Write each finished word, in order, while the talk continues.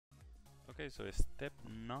Okay, so step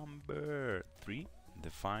number 3,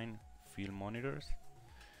 define field monitors.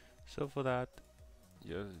 So for that,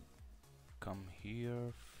 just come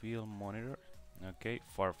here, field monitor. Okay,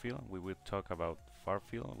 far field. We will talk about far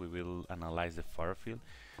field. We will analyze the far field.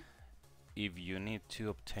 If you need to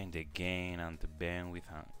obtain the gain and the bandwidth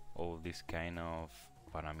and all this kind of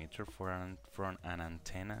parameter from an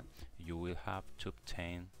antenna, you will have to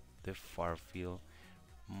obtain the far field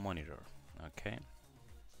monitor. Okay,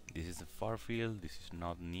 this is the far field. This is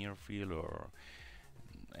not near field or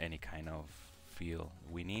any kind of field.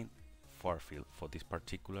 We need far field for this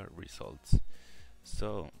particular results.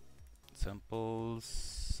 So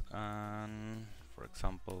samples, and for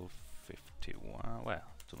example 51, well,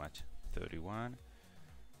 too much, 31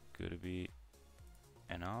 could be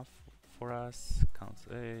enough for us.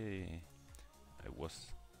 Hey, I was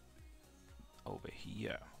over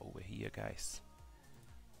here guys.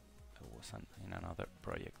 I was in another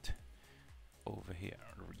project over here.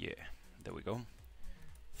 Yeah, there we go.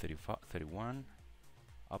 35, 31,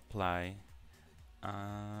 apply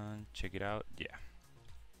and check it out. Yeah,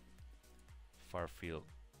 far field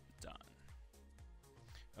done.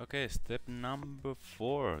 Okay, step number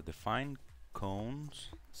 4, define cones,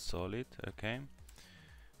 solid. Okay,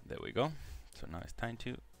 there we go. So now it's time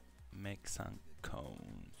to make some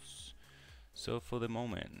cones. So for the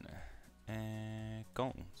moment,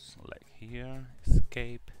 cones like here,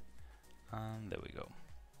 escape, and there we go.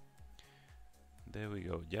 There we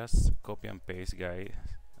go. Just copy and paste, guys.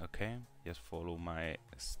 Okay, just follow my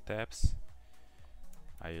steps.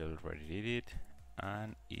 I already did it,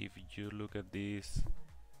 and if you look at this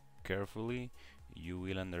carefully, you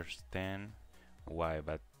will understand why,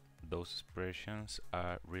 but those expressions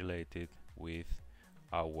are related with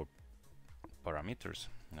our parameters.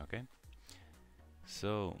 Okay,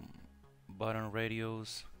 so bottom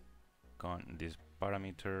radius con this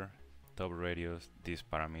parameter, top radius this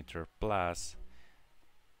parameter, plus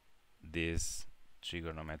this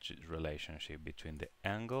trigonometric relationship between the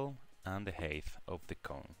angle and the height of the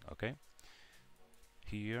cone. Okay,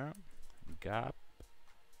 here gap,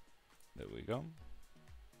 there we go,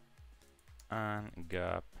 and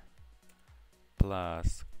gap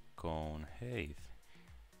plus cone height.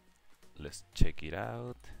 Let's check it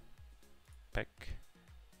out. Peck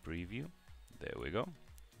preview, there we go.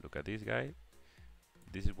 Look at this, guy.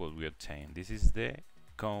 This is what we obtained. This is the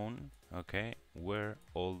cone, okay, where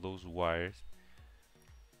all those wires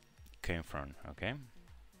came from. Okay,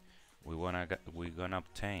 we're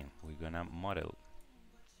gonna model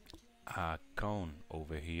a cone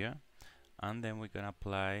over here, and then we're gonna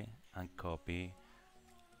apply and copy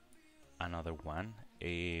another one,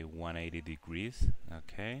 a 180 degrees,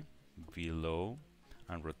 okay, below,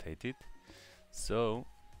 and rotate it. So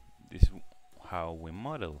this is how we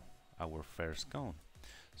model our first cone.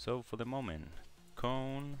 So for the moment,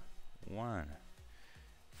 cone 1,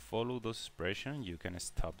 follow those expressions. You can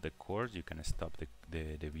stop the course, you can stop the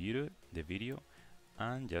video,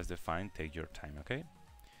 and just define, take your time. Okay,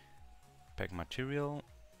 pack material,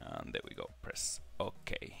 and there we go, press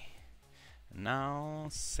OK. Now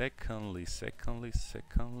secondly,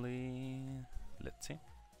 let's see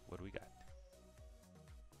what we got.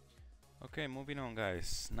 Okay, moving on,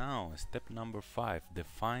 guys. Now step number 5,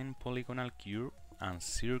 define polygonal curve and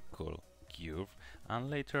circle curve, and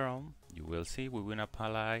later on you will see we will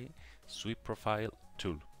apply sweep profile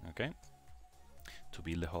tool, okay, to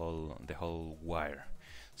build the whole wire.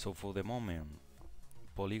 So for the moment,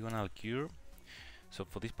 polygonal curve. So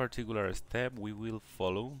for this particular step we will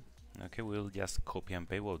follow, okay, we'll just copy and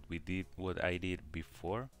paste what I did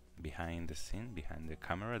before, behind the scene, behind the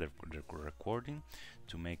camera, the recording,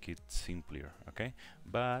 to make it simpler. Okay,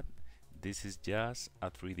 but this is just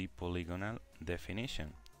a 3D polygonal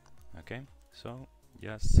definition. Okay, so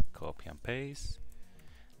just copy and paste.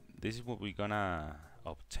 This is what we're gonna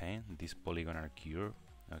obtain, this polygonal curve.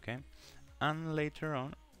 Okay, and later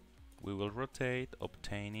on we will rotate,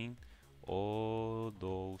 obtaining all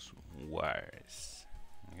those wires.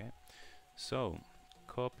 Okay, so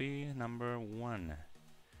copy number 1,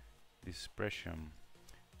 this expression,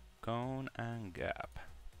 cone and gap.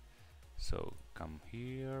 So come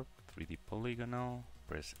here, 3D polygonal,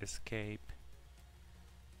 press escape,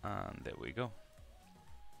 and there we go.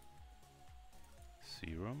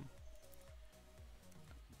 0,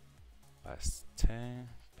 paste 10,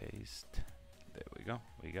 paste, there we go.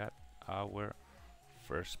 We got our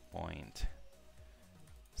first point.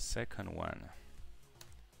 Second one,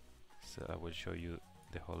 so I will show you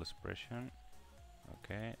the whole expression.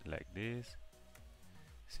 Okay, like this,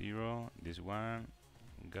 0, this one,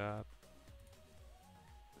 gap,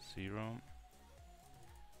 0,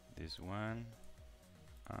 this one,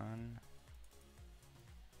 and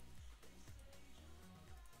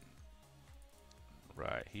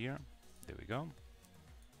here. There we go.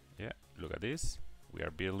 Yeah, look at this. We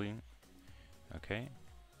are building. Okay,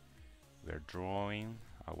 we are drawing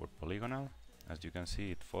our polygonal. As you can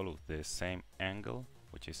see, it follows the same angle,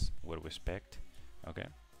 which is what we expect. Okay,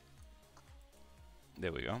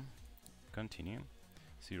 there we go. Continue.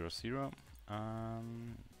 0 0,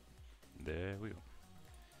 and there we go.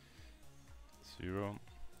 0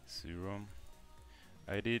 0.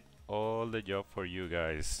 I did all the job for you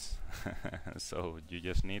guys. So you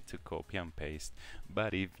just need to copy and paste.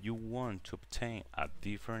 But if you want to obtain a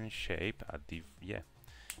different shape, a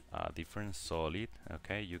different solid,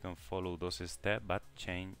 okay, you can follow those steps, but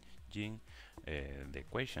changing the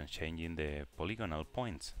equation, changing the polygonal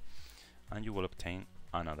points, and you will obtain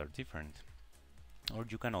another different. Or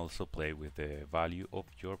you can also play with the value of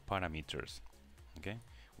your parameters, okay,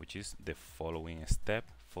 which is the following step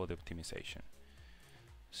for the optimization.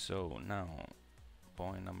 So now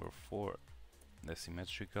point number 4, the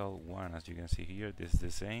symmetrical one. As you can see here, this is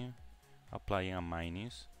the same, applying a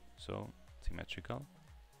minus, so symmetrical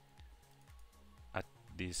at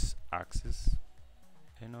this axis.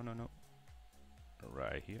 No,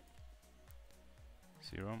 right here,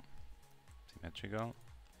 0, symmetrical,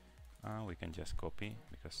 and we can just copy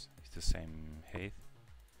because it's the same height.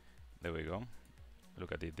 There we go.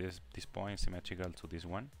 Look at it, this point is symmetrical to this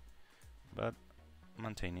one, but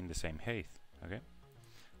maintaining the same height. Okay,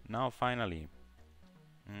 now finally,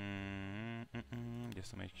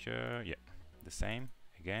 just to make sure, yeah, the same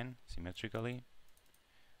again, symmetrically,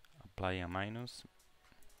 apply a minus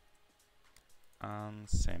and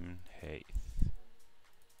same height.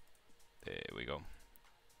 There we go.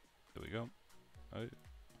 There we go.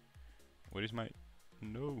 Where is my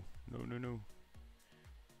no.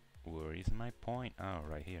 Where is my point? Oh,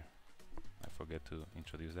 right here. I forget to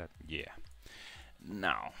introduce that. Yeah.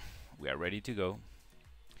 Now we are ready to go.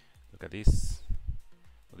 Look at this.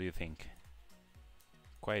 What do you think?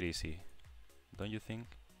 Quite easy, don't you think?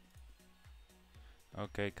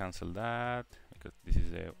 Okay, cancel that because this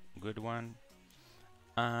is a good one.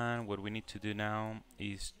 And what we need to do now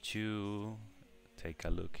is to take a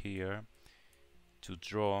look here to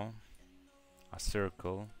draw a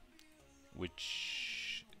circle,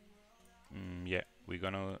 which yeah, we're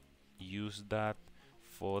gonna use that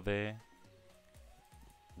for the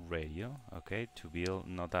radio, okay, to build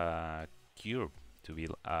not a cube, to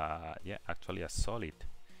build a actually a solid,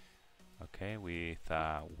 okay, with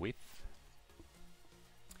a width.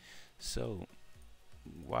 So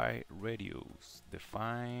y radius,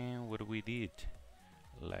 define what we did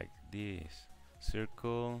like this,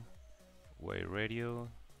 circle, y radius,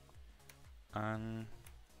 and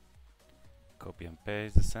copy and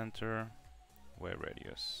paste the center, y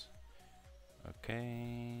radius.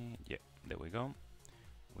 Okay, yeah, there we go.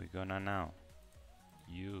 We're gonna now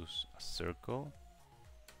use a circle,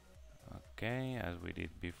 okay, as we did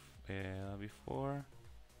before.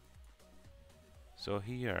 So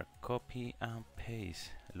here, copy and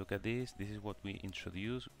paste. Look at this. This is what we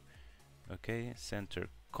introduced. Okay, center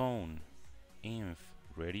cone inf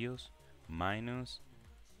radius minus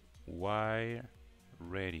y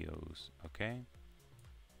radius. Okay,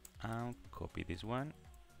 and copy this one.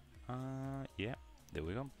 Yeah, there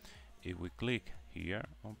we go. If we click here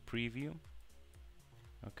on preview,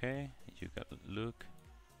 okay, you can look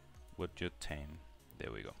what you obtain.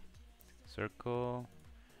 There we go. Circle.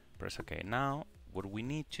 Press OK. Now what we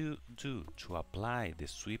need to do to apply the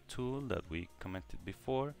sweep tool that we commented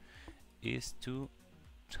before is to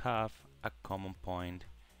have a common point,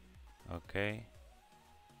 okay,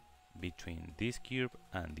 between this cube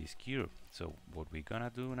and this cube. So what we're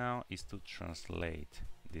gonna do now is to translate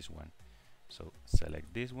this one. So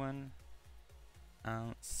select this one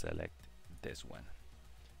and select this one.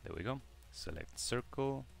 There we go. Select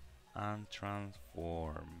circle and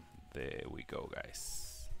transform. There we go,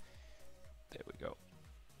 guys. There we go.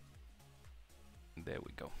 There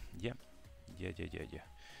we go. Yeah.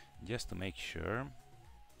 Just to make sure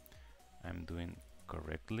I'm doing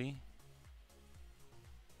correctly.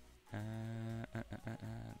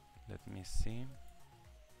 Let me see.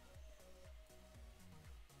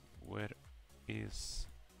 Where is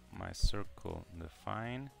my circle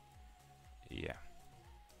defined? Yeah.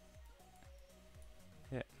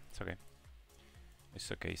 Yeah, it's okay.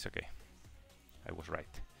 It's okay, it's okay. I was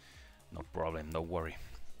right. No problem, no worry.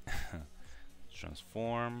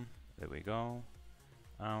 Transform, there we go.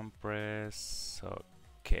 And press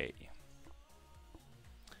OK.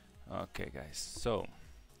 Okay, guys, so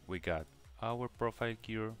we got our profile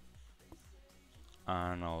cure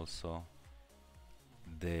and also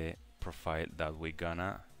the profile that we're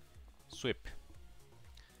gonna sweep.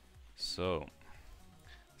 So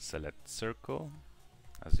select circle,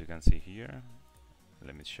 as you can see here.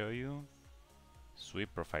 Let me show you.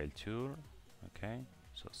 Sweep profile tool. Okay,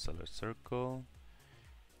 so select circle,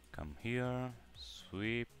 come here,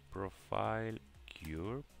 sweep profile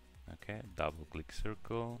curve. Okay, double click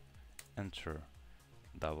circle, enter,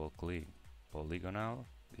 double click polygonal.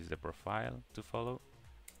 This is the profile to follow,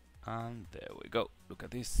 and there we go. Look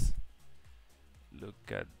at this.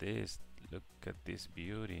 Look at this. Look at this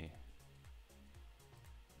beauty.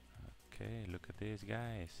 Okay, look at this,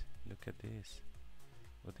 guys. Look at this.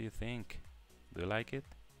 What do you think? Do you like it?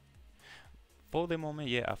 For the moment,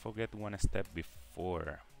 yeah, I forget one step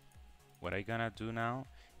before. What I gonna do now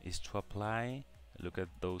is to apply, look at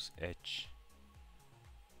those edge.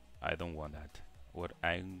 I don't want that. What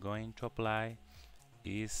I'm going to apply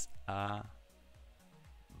is a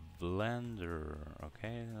blender.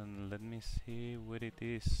 Okay, and let me see what it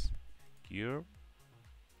is. Curve.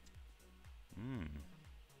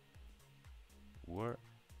 Where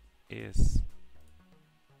is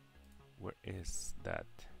that?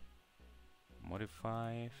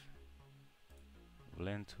 Modify,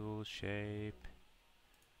 blend tool, shape.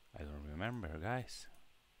 I don't remember, guys.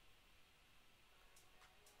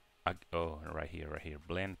 Oh, right here,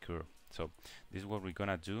 blend curve. So this is what we're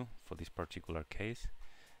gonna do for this particular case.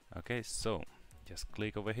 Okay, so just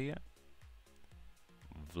click over here,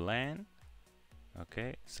 blend.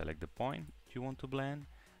 Okay, select the point you want to blend,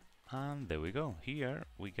 and there we go. Here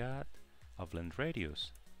we got a blend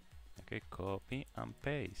radius. Okay, copy and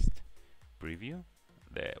paste, preview.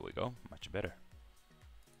 There we go, much better.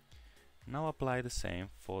 Now apply the same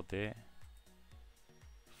for the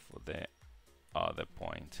other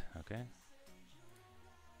point. Okay,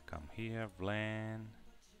 come here, blend,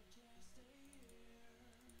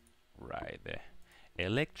 right there.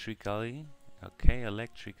 Electrically, okay,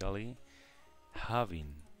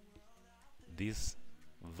 having this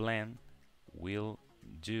blend will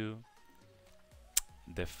do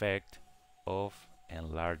the effect of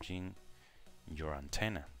enlarging your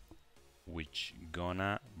antenna, which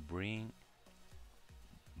gonna bring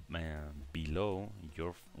below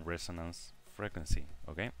your resonance frequency.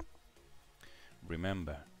 Okay,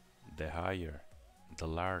 remember, the higher, the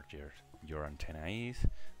larger your antenna is,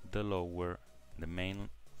 the lower the main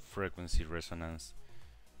frequency resonance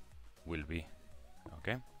will be.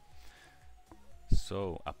 Okay,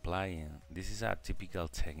 so applying, this is a typical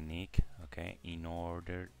technique, okay, in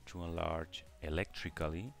order to enlarge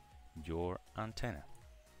electrically your antenna.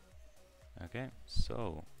 Okay,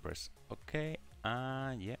 so press OK,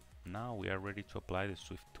 and yeah, now we are ready to apply the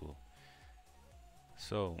sweep tool.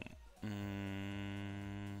 So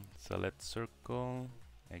select circle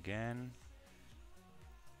again,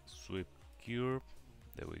 sweep curve.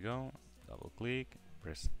 There we go. Double click,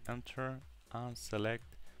 press enter, and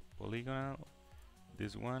select polygonal,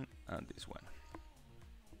 this one and this one.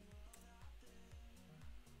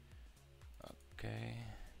 Okay,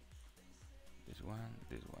 this one,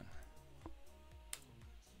 this one.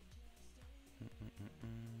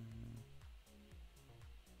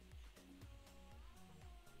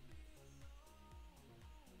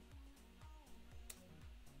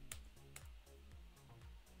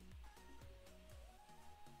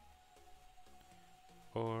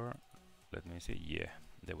 Or let me see, yeah,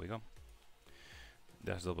 there we go.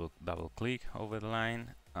 Just double click over the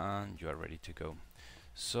line and you are ready to go.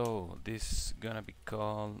 So this is gonna be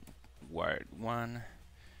called wired 1.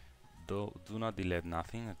 Do not delete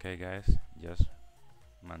nothing, okay guys, just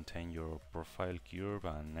maintain your profile curve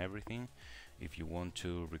and everything. If you want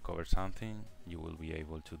to recover something, you will be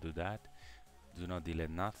able to do that. Do not delete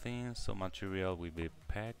nothing, so material will be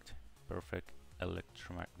packed. Perfect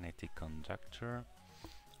electromagnetic conductor.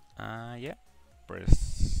 Yeah,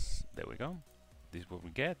 press, there we go. This is what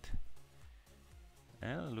we get.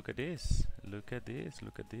 And look at this, look at this,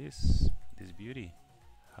 look at this beauty.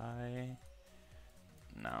 Hi.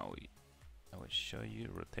 Now I will show you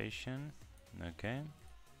rotation. Okay,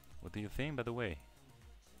 what do you think, by the way?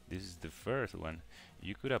 This is the first one.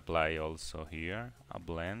 You could apply also here a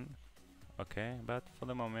blend, okay, but for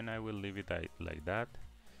the moment I will leave it like that.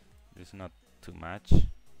 It's not too much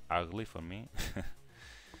ugly for me.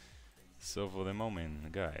 So for the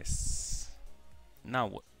moment, guys,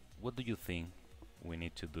 now what do you think we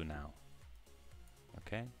need to do now?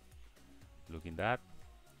 Okay, looking that,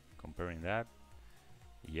 comparing that,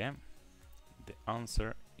 yeah, the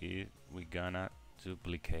answer is we're gonna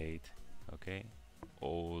duplicate, okay,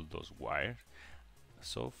 all those wires.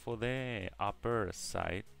 So for the upper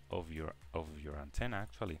side of your antenna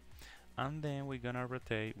actually, and then we're gonna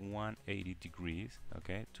rotate 180 degrees,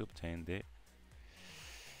 okay, to obtain the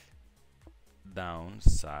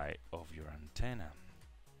downside of your antenna.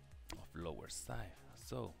 of lower side.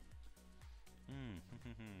 So